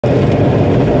Cold.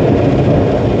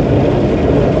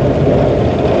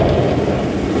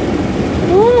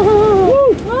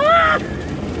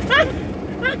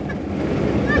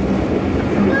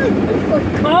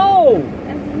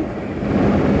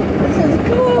 This is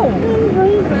cold.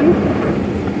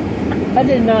 I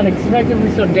did not expect it to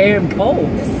be so damn cold.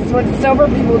 This is what sober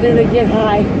people do to get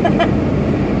high.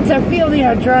 To feel the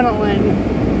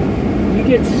adrenaline. You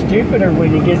get stupider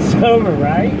when you get sober,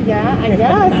 right? Yeah, I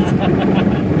guess.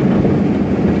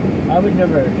 I would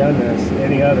never have done this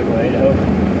any other way. No.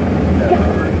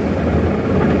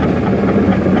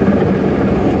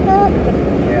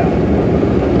 Yeah.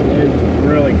 It's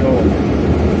really cold.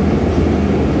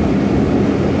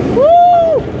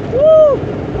 Woo! Woo!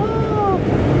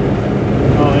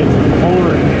 Oh, it's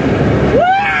pouring.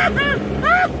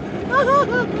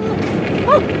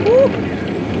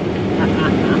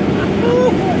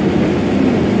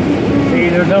 See,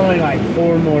 there's only like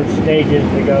 4 more stages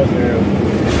to go through.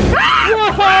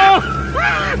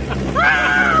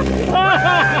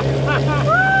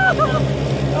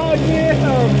 Oh, yeah.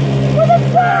 What the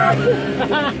fuck?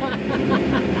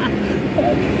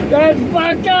 That's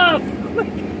fucked up.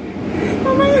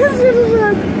 Oh my God, this is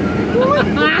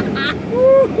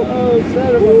Oh,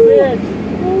 son of a bitch.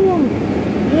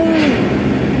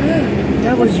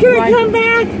 That was It's gonna right. come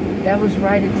back. That was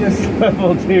right at this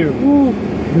level too.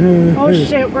 Oh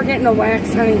shit, we're getting a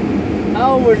wax, honey.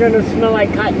 Oh, we're gonna smell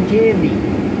like cotton candy.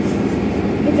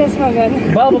 It does smell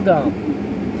good. Bubble gum.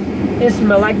 It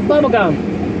smells like bubble gum.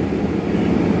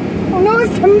 Oh no,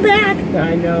 it's coming back.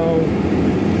 I know.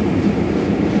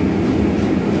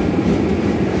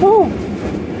 Oh.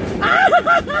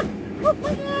 Oh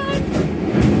my God.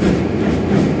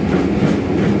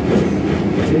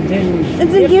 It didn't. It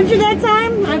didn't get you that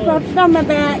time? I felt it on my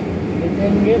back. It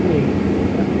didn't get me.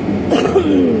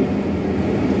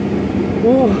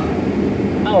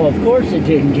 Oh, of course it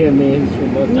didn't get me. It's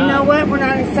from the top. You know what? We're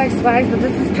not in Six Flags, but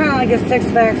this is kind of like a Six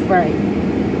Flags spray.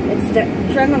 It's the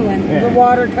adrenaline, Yeah. the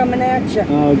water coming at you.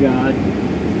 Oh God.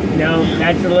 No,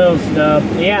 that's the little stuff.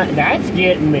 Yeah, that's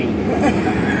getting me.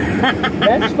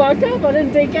 That's fucked up. I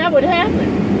didn't think that would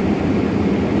happen.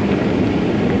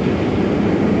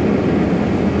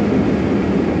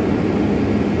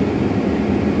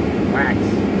 Wax.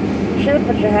 Should have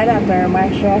put your head out there and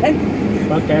wax your head.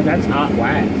 Fuck that. That's hot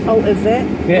wax. Oh, is it?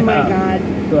 Yeah. Oh my God.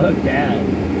 Fuck that.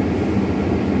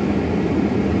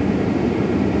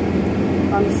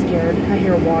 I'm scared. I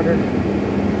hear water.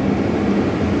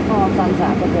 Oh, it's on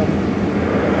top of it.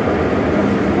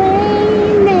 It's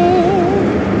raining.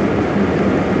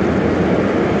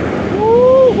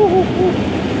 Ooh.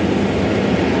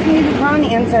 The car on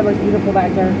the inside looks beautiful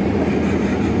back there.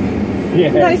 Yeah.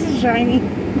 It's nice and shiny.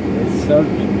 It's so. Oh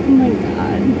my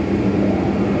God.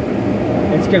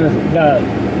 It's gonna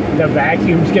the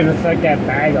vacuum's gonna suck that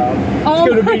bag off. Oh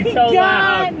It's gonna my be so God.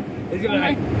 loud. It's gonna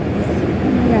like.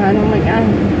 God, oh my God.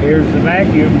 Here's the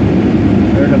vacuum.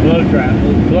 Or the blow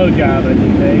job, I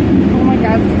should say. Oh my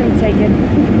God, it's gonna take it.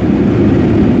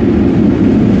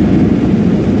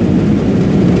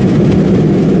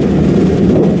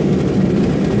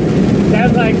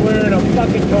 Sounds like we're in a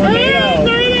fucking tornado.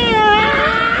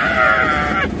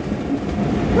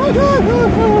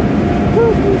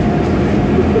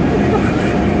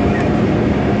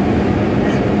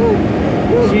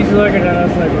 She's looking at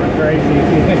us like we're crazy.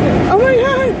 Oh my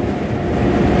God!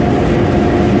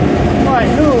 What?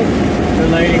 Who? The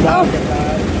lady walking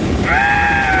by.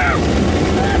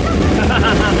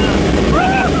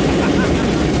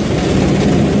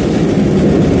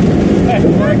 Hey,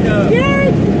 back up.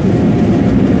 Yes!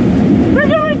 We're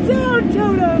going down,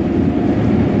 Jonah!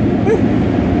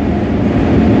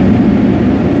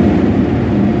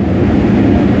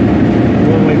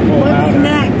 When we pull out. What's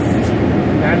next?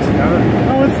 That's done.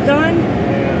 Oh, it's done?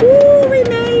 Yeah. Ooh, we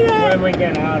made it! When we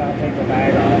get out, I'll take the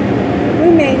bag off. We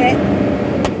made it.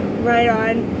 Right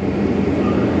on.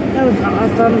 That was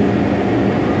awesome.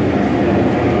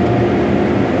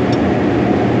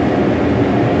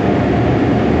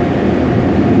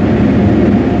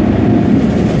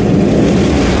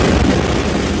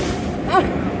 Oh,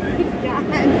 my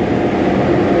God.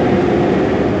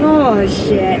 Oh,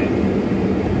 shit.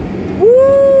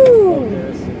 Woo!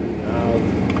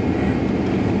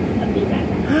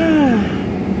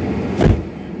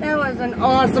 That was an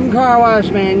awesome car wash,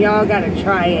 man. Y'all gotta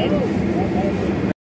try it.